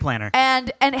my wedding planner.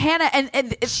 And Hannah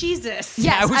and Jesus. Yes,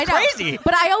 Yeah, it was I know. crazy.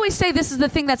 But I always say this is the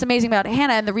thing that's amazing about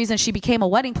Hannah, and the reason she became a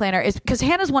wedding planner is because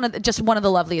Hannah's one of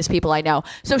the loveliest people I know.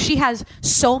 So she has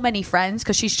so many friends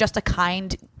because she's just a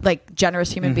kind, like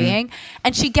generous human being,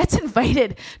 and she gets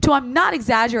invited to, I'm not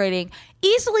exaggerating,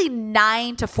 easily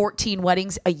 9 to 14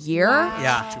 weddings a year. Wow.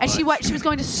 Yeah. And she was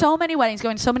going to so many weddings,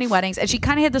 and she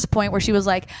kind of hit this point where she was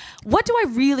like, what do I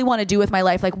really want to do with my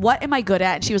life? Like, what am I good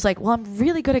at? And she was like, well, I'm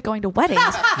really good at going to weddings.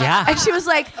 Yeah. And she was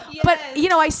like, but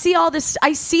I see all this,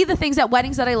 I see the things at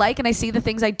weddings that I like, and I see the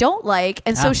things I don't like.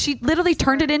 And so she literally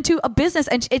turned it into a business,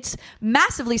 and it's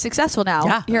massively successful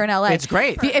now here in LA. It's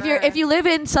great. If you live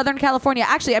in Southern California,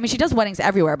 actually, I mean, she does weddings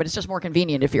everywhere, but it's just more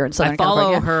convenient if you're in Southern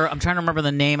California. I follow her. I'm trying to remember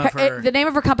the name of her. The name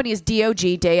of her company is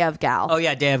DOG, Day of Gal. Oh,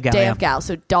 yeah, Day of Gal. Day of Gal.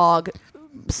 So dog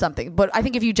something. But I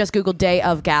think if you just Google Day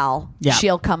of Gal,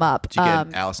 she'll come up. Did you get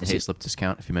an Allison Hayslip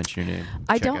discount if you mention your name?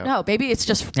 I don't know. Maybe it's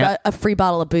just a free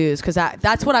bottle of booze, because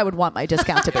that's what I would want my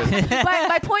discount to be. But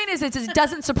my point is, it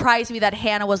doesn't surprise me that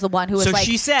Hannah was the one who was so like,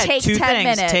 she said take 2 10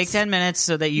 things. minutes. Take 10 minutes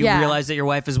so that you realize that your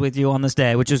wife is with you on this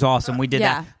day, which is awesome. We did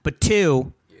that. But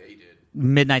 2,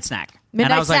 midnight snack. And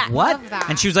I was snack. like, what? Love that.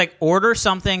 And she was like, order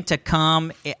something to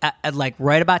come at like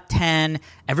right about 10.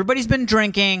 Everybody's been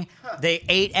drinking. They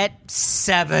ate at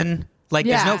 7. Like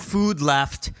there's no food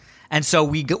left. And so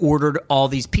we ordered all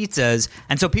these pizzas.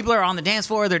 And so people are on the dance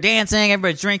floor. They're dancing.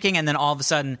 Everybody's drinking. And then all of a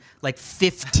sudden, like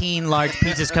 15 large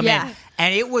pizzas come in.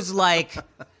 And it was like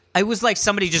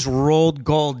somebody just rolled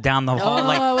gold down the hall.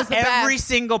 Like every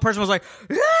single person was like,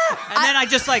 ah! And then I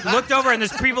just like looked over, and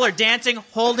there's people are dancing,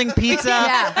 holding pizza,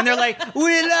 and they're like,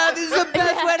 "We love this is the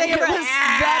best wedding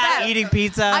ever." Eating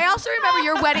pizza. I also remember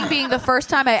your wedding being the first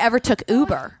time I ever took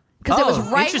Uber. Because it was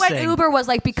right when Uber was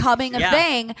like becoming a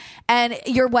thing, and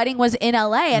your wedding was in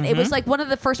LA, and it was like one of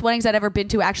the first weddings I'd ever been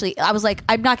to. Actually, I was like,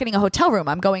 I'm not getting a hotel room,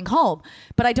 I'm going home,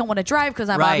 but I don't want to drive because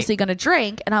I'm obviously going to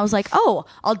drink. And I was like, oh,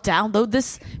 I'll download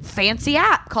this fancy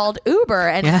app called Uber,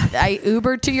 and I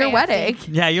Ubered to your wedding.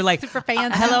 Yeah, you're like, super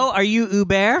fancy. Hello, are you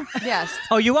Uber? Yes.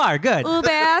 Oh, you are good. Uber.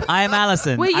 I am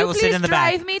Allison. Will I you will please sit in the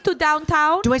back. drive me to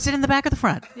downtown? Do I sit in the back or the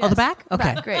front? Yes. Oh, the back.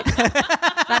 Okay, Great.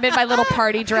 I'm in my little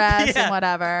party dress and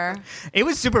whatever. It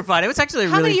was super fun. It was actually a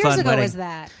How really many years fun ago wedding. was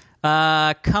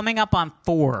that? Coming up on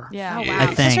 4. Yeah. Oh, wow. I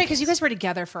That's think. right, because you guys were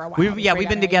together for a while. We've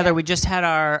been together. We just had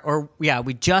our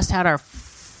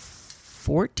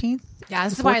 14th. Yeah,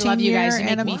 this is why I love you guys. You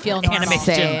make me feel normal.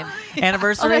 Animation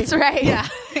anniversary. Oh, that's right. Yeah.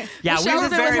 Yeah, we Michelle's were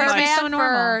been very with her much. man So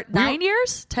normal. for 9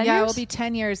 years? 10 Yeah, years? it will be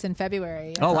 10 years in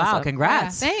February. Oh wow! awesome.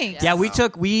 Congrats. Yeah, thanks. Yeah,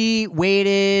 we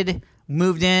waited,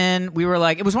 moved in. We were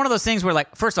like, it was one of those things where,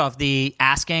 like, first off, the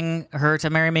asking her to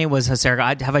marry me was hysterical.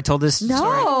 Have I told this story?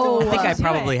 No. I think I Let's do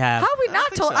probably have. How have we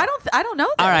not told? so. I don't know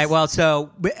this. All right. Well, so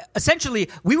essentially,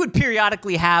 we would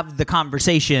periodically have the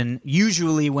conversation,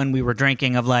 usually when we were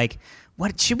drinking, of like,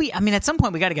 what should we? I mean, at some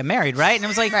point we got to get married, right? And it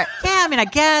was like, yeah. I mean, I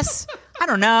guess. I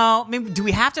don't know. I mean, do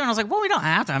we have to? And I was like, well, we don't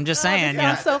have to. I'm just saying. This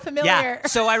sounds so familiar. Yeah.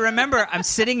 So I remember I'm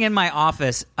sitting in my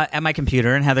office at my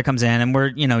computer, and Heather comes in, and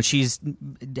we're, she's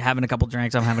having a couple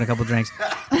drinks. I'm having a couple drinks,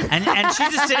 and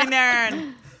she's just sitting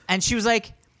there, and she was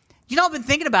like, I've been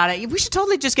thinking about it. We should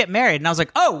totally just get married. And I was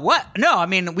like, oh, what? No, I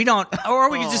mean, we don't.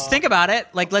 Or we could just think about it.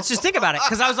 Like, let's just think about it.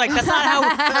 Because I was like, that's not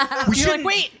how we should. Like,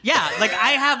 wait. Yeah, like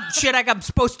I have shit I'm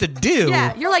supposed to do.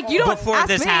 Yeah, you're like, you don't before ask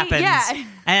this me. happens. Yeah.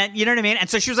 And you know what I mean? And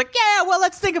so she was like, yeah, well,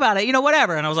 let's think about it.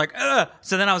 Whatever. And I was like, ugh.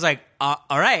 So then I was like, all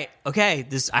right, okay,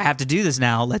 I have to do this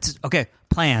now.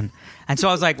 Plan. And so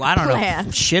I was like, well, I don't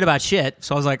know shit about shit.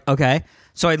 So I was like, okay.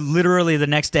 So I literally the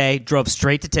next day drove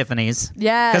straight to Tiffany's.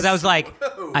 Yes. Because I was like,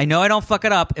 I know I don't fuck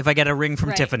it up if I get a ring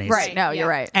from Tiffany's. Right. No, you're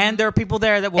right. And there are people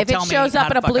there that will If tell it me shows how up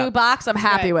to in a fuck blue up. box, I'm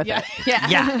happy with it. Yeah.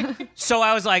 Yeah. So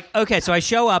I was like, okay. So I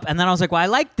show up, and then I was like, well, I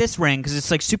like this ring because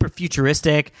it's like super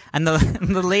futuristic. And the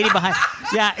lady behind,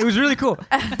 yeah, it was really cool.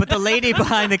 But the lady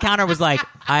behind the counter was like,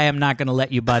 I am not going to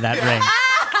let you buy that ring.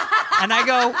 And I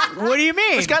go, what do you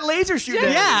mean? It's got laser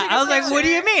shooting. Yeah, I was like, what do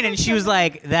you mean? And she was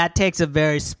like, that takes a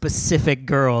very specific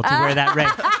girl to wear that ring.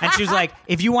 And she was like,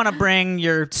 if you want to bring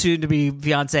your soon-to-be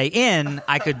fiance in,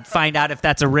 I could find out if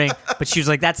that's a ring. But she was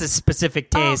like, that's a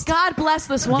specific taste. Oh, God bless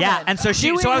this woman. Yeah, and so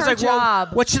I was like, well,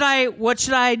 what should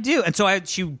I do? And so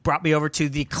she brought me over to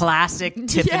the classic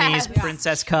Tiffany's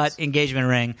princess cut engagement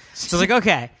ring. So I was like,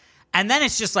 okay. And then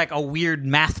it's just like a weird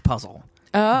math puzzle.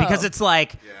 Oh. Because it's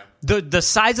like the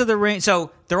size of the ring.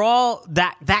 So they're all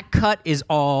that cut is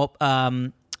all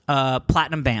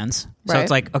platinum bands. So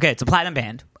it's like, okay, it's a platinum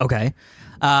band. Okay.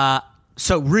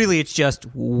 So really it's just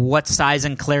what size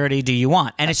and clarity do you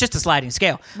want? And it's just a sliding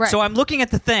scale. Right. So I'm looking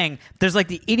at the thing. There's like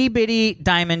the itty bitty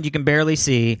diamond you can barely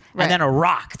see. Right. And then a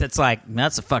rock that's like,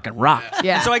 that's a fucking rock.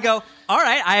 Yeah. And so I go, all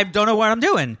right, I don't know what I'm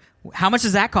doing. How much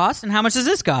does that cost? And how much does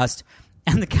this cost?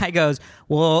 And the guy goes,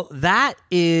 well, that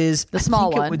is... The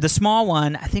small one. The small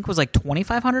one, I think, was like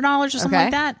 $2,500 or something like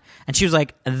that. And she was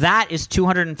like, that is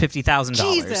 $250,000.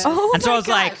 Jesus. Oh and so my I was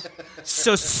like,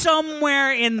 so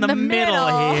somewhere in the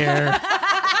middle here.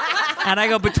 And I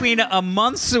go, between a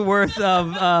month's worth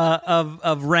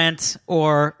of rent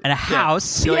or a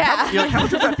house. You're like, how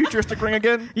much was that futuristic ring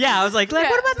again? Yeah, I was like, what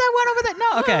about that one over there?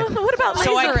 No, okay. What about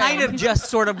So I laser kind ring? of just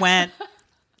sort of went...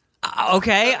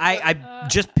 okay, I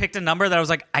just picked a number that I was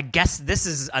like, I guess this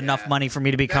is enough money for me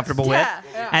to be comfortable with.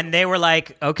 Yeah. And they were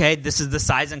like, okay, this is the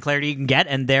size and clarity you can get,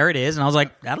 and there it is. And I was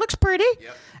like, that looks pretty.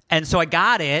 Yep. And so I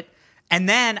got it, and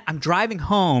then I'm driving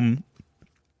home,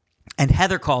 and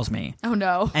Heather calls me. Oh,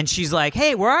 no. And she's like,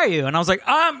 hey, where are you? And I was like,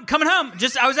 I'm coming home.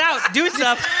 I was out doing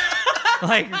stuff.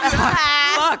 Like,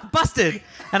 fuck, busted.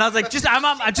 And I was like, I'm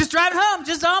just driving home.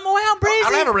 Just on my way home, breezy. I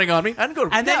don't have a ring on me. I didn't go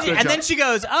to And then she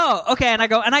goes, oh, okay. And I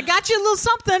go, and I got you a little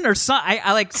something, or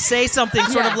I like say something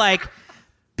sort of like,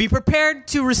 be prepared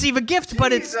to receive a gift,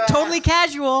 but it's totally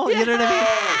casual. You know what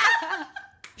I mean?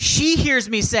 She hears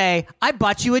me say, I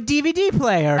bought you a DVD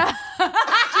player.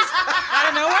 Out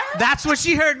of nowhere? That's what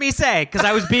she heard me say, because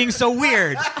I was being so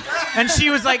weird. And she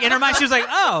was like, in her mind, she was like,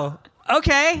 oh,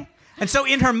 okay. And so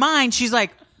in her mind, she's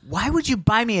like, why would you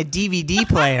buy me a DVD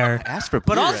player? Ask for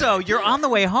But Blu-ray. also, you're on the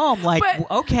way home, like,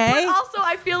 okay. But also,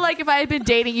 I feel like if I had been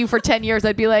dating you for 10 years,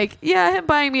 I'd be like, yeah, him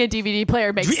buying me a DVD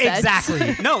player makes sense.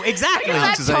 Exactly. No, exactly.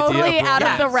 That's Alex's idea totally of out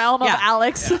of the romance. realm of Yeah.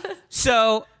 Alex.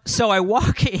 So I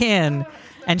walk in,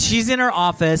 and she's in her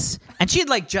office, and she had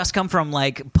like just come from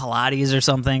like Pilates or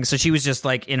something, so she was just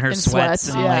like in her sweats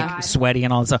and yeah. like sweaty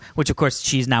and all that stuff. Which of course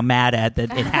she's now mad at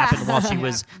that it happened while she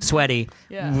was sweaty,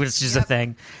 which is a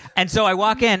thing. And so I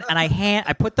walk in and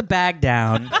I put the bag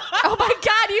down. Oh my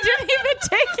God, you didn't even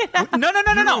take it out. No.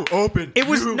 Open. It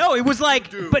was it was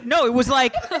like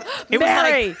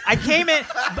I came in,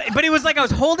 but it was like I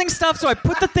was holding stuff, so I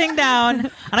put the thing down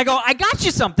and I go, I got you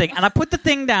something, and I put the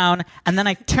thing down, and then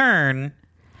I turn.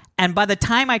 And by the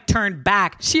time I turned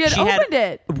back, She had opened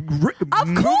it. Moved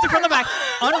it from the back,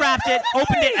 unwrapped it,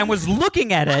 opened it, and was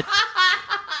looking at it.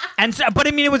 And so, but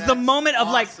I mean, it was the moment of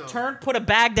like, put a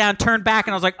bag down, turn back,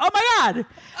 and I was like, oh my God.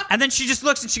 And then she just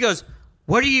looks and she goes,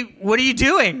 what are you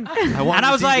doing? I want and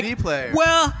I was a DVD like, player.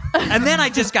 well, and then I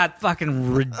just got fucking,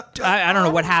 I don't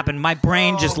know what happened. My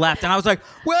brain just left. And I was like,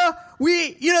 well,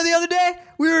 the other day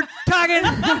we were talking,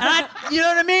 and you know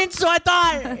what I mean? So I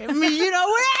thought, yeah.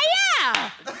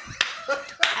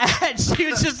 And she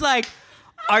was just like,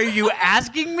 are you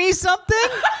asking me something?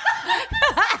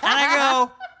 And I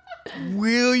go,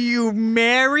 will you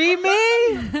marry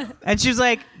me? And she was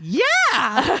like,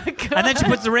 yeah. And then she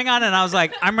puts the ring on, and I was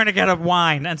like, I'm going to get a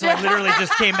wine. And so I literally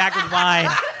just came back with wine.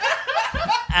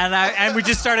 And we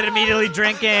just started immediately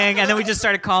drinking, and then we just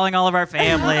started calling all of our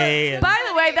family. By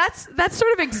the way, that's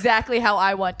sort of exactly how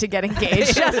I want to get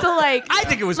engaged. Just to like, I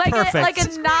think it was like perfect. like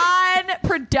a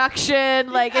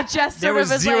non-production, like it just There sort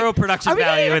was of is zero like, production are we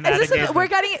value getting- in that is this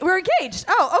engagement. we're engaged.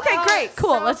 Oh, okay, great,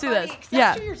 cool. So Let's do this. funny, 'cause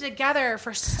Yeah. after you're together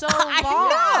for so I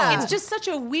long, know. it's just such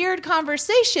a weird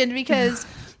conversation because.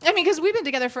 Because we've been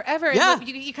together forever, and Yeah.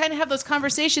 you kind of have those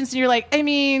conversations, and you're like, I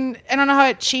don't know how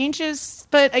it changes,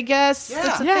 but I guess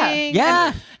it's a Yeah. thing. Yeah.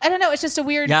 And I don't know, it's just a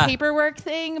weird paperwork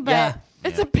thing, but Yeah.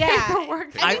 It's a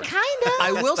paperwork. I mean, kind of.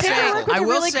 I will say, Paperwork with I a will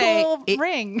really say, cool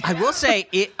ring. I will say,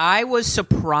 I was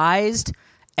surprised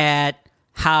at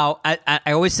how I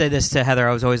always say this to Heather.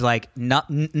 I was always like,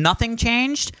 nothing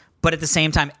changed, but at the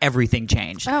same time, everything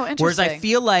changed. Oh, Whereas I interesting.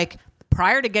 feel like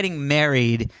prior to getting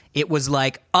married, it was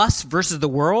like us versus the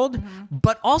world,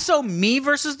 but also me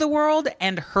versus the world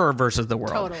and her versus the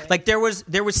world. Totally. Like there was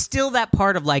still that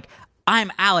part of like, I'm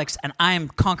Alex and I'm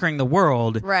conquering the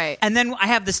world. Right. And then I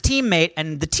have this teammate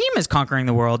and the team is conquering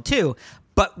the world too.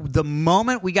 But the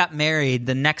moment we got married,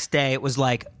 the next day it was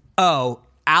like, oh,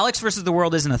 Alex versus the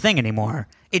world isn't a thing anymore.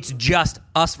 It's just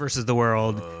us versus the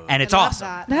world, and it's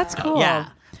awesome. That's cool. Yeah,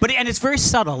 and it's very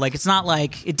subtle. Like it's not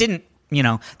like it didn't.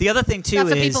 The other thing too That's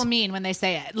is what people mean when they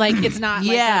say it. Like it's not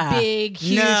Yeah. like a big,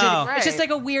 huge. No. It's just like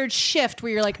a weird shift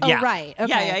where you're like, oh Yeah. right,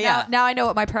 okay. Yeah. Now I know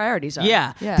what my priorities are.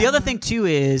 Yeah. The other thing too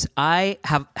is I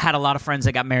have had a lot of friends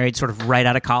that got married sort of right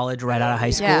out of college, right out of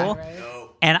high school. Yeah.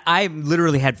 And I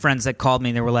literally had friends that called me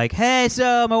and they were like, "Hey,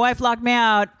 so my wife locked me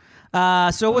out.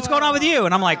 So what's going on with you?"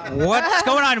 And I'm like, "What's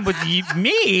going on with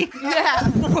me? Yeah.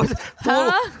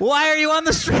 Why are you on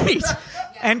the street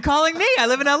and calling me? I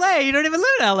live in LA. You don't even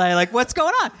live in LA. Like, what's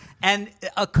going on?" And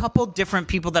a couple different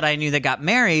people that I knew that got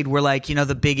married were like,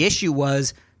 the big issue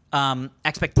was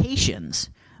expectations.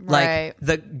 Right. Like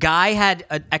the guy had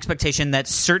an expectation that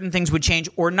certain things would change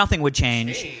or nothing would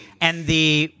change. And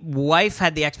the wife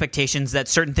had the expectations that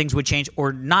certain things would change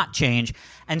or not change.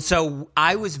 And so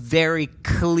I was very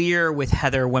clear with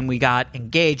Heather when we got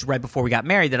engaged right before we got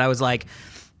married that I was like,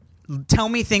 tell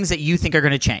me things that you think are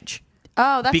going to change.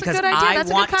 Oh, that's Because a good idea. I That's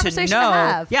a want good conversation to know,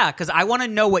 have. Yeah, because I want to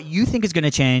know what you think is going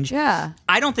to change. Yeah.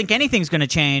 I don't think anything's going to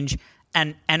change.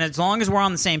 And as long as we're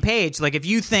on the same page, like if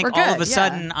you think We're all good, of a yeah.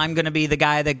 sudden I'm going to be the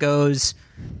guy that goes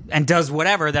and does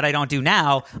whatever that I don't do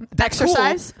now, that's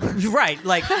Exercise? cool. Right.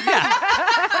 Like,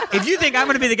 yeah. If you think I'm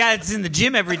going to be the guy that's in the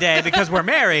gym every day because we're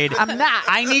married, I'm not.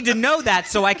 I need to know that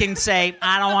so I can say,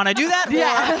 I don't want to do that.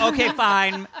 Yeah. Or, okay,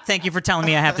 fine. Thank you for telling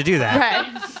me I have to do that.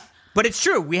 Right. But it's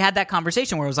true. We had that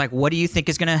conversation where it was like, what do you think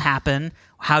is going to happen?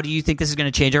 How do you think this is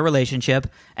going to change our relationship?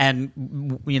 And,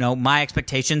 my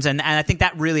expectations. And I think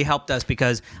that really helped us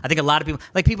because I think a lot of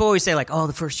people always say like, oh,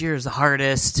 the first year is the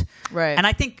hardest. Right. And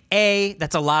I think,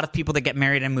 that's a lot of people that get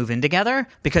married and move in together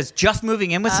because just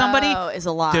moving in with somebody is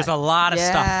a lot. There's a lot of Yeah.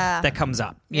 stuff that comes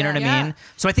up. You know what I Yeah. mean?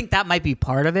 So I think that might be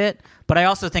part of it. But I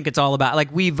also think it's all about, like,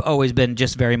 we've always been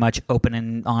just very much open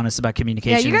and honest about Yeah,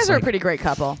 communication. you guys are a Like, prety great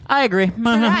couple. I agree.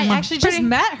 I actually just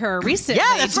met her recently. Yeah,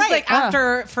 that's Just right. like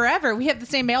after forever, we have the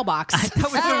same mailbox.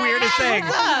 That was the weirdest thing.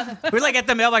 We were like at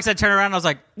the mailbox. I turned around and I was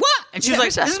like, "What?" And she was Yeah,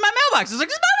 like, "This is my mailbox." I was like,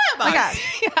 "This is my mailbox."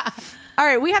 Okay. All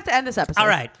right, we have to end this episode. All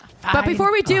right. But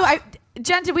before we do,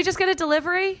 Jen, did we just get a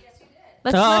delivery? Yes, we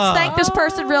did. Let's thank this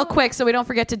person real quick so we don't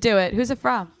forget to do it. Who's it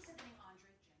from?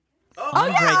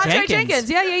 Andre Jenkins.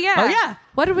 Yeah. Oh, yeah.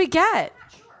 What did we get?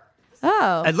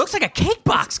 Oh. It looks like a cake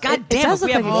box. God It damn! does If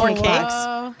we look have like a more cake cakes,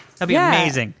 box. that'd be Yeah.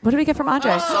 amazing. What did we get from Andre?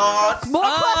 More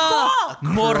croissant.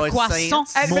 More Croissants.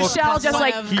 croissants. And More Michelle just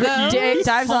like croissants.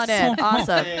 dives on in.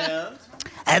 Awesome.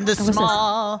 And the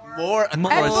small More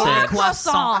more croissant.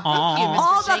 croissant.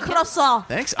 All the croissant.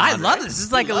 Thanks. I Andre. love this. This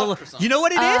is like a little. You know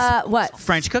what it is? What?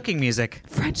 French cooking music.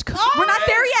 French cooking. We're not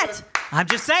there yet. I'm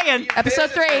just saying.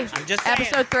 Episode 3. I'm just saying.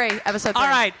 Episode 3. Episode 3. All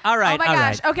right. Oh my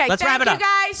gosh. right. Okay. Let's thank wrap it up. you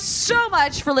guys so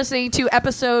much for listening to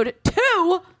episode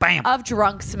 2 Bam. of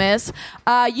Drunksmiths.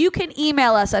 You can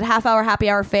email us at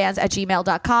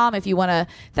halfhourhappyhourfans@gmail.com if you want to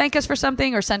thank us for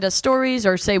something or send us stories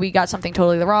or say we got something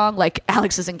totally wrong, like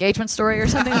Alex's engagement story or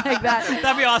something like that.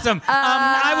 That'd be awesome.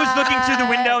 I was looking through the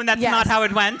window, and that's yes. not how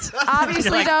it went. Obviously,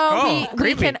 You're like, though, oh,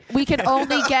 we can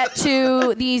only get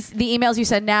to the emails you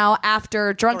send now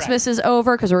after Drunksmiths is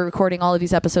over because we're recording all of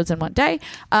these episodes in one day.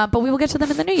 But we will get to them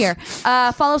in the new year.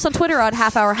 Follow us on Twitter on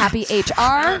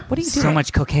halfhourhappyhr. What are you doing? So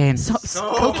much cocaine.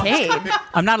 cocaine.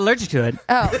 I'm not allergic to it.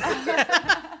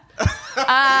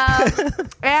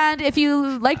 And if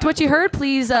you liked what you heard,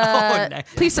 please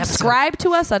please subscribe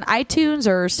to us on iTunes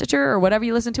or Stitcher or whatever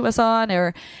you listen to us on,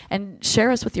 and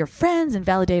share us with your friends and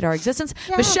validate our existence.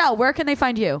 Yeah. Michelle, where can they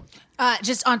find you?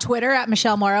 Just on Twitter at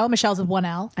Michelle Morrow. Michelle's with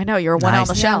 1L. I know you're a 1L Nice.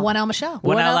 Michelle. Yeah, 1L Michelle.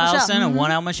 1L Allison Michelle. and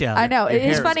 1L Michelle. I know. Your It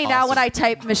is hair funny is now awesome. when I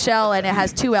type Michelle and it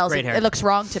has 2 L's. Great hair. It looks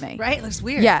wrong to me. Right? It looks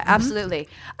weird. Yeah, absolutely.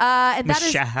 And that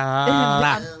is.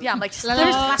 Michelle. Yeah, I'm like,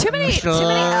 there's too many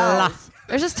L's.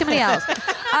 There's just too many L's.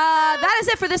 That is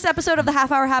it for this episode of the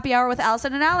Half Hour Happy Hour with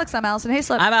Allison and Alex. I'm Allison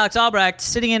Hayslip. I'm Alex Albrecht,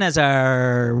 sitting in as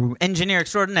our engineer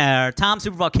extraordinaire, Tom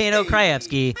Supervolcano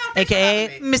Krajewski,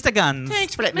 a.k.a. Mr. Guns.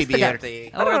 Thanks for letting me Mr. be here Guns.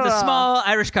 today. Or the small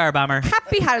Irish car bomber.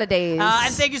 Happy holidays.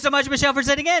 And thank you so much, Michelle, for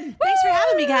sitting in. Thanks for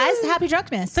having me, guys. Happy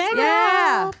Drunkmas.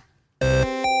 Yeah.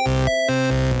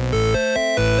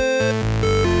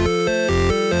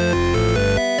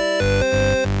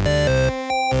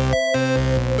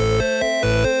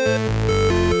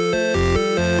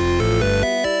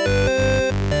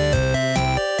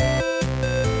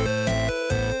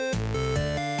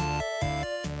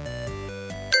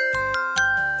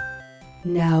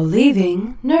 Now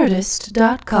leaving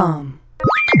Nerdist.com.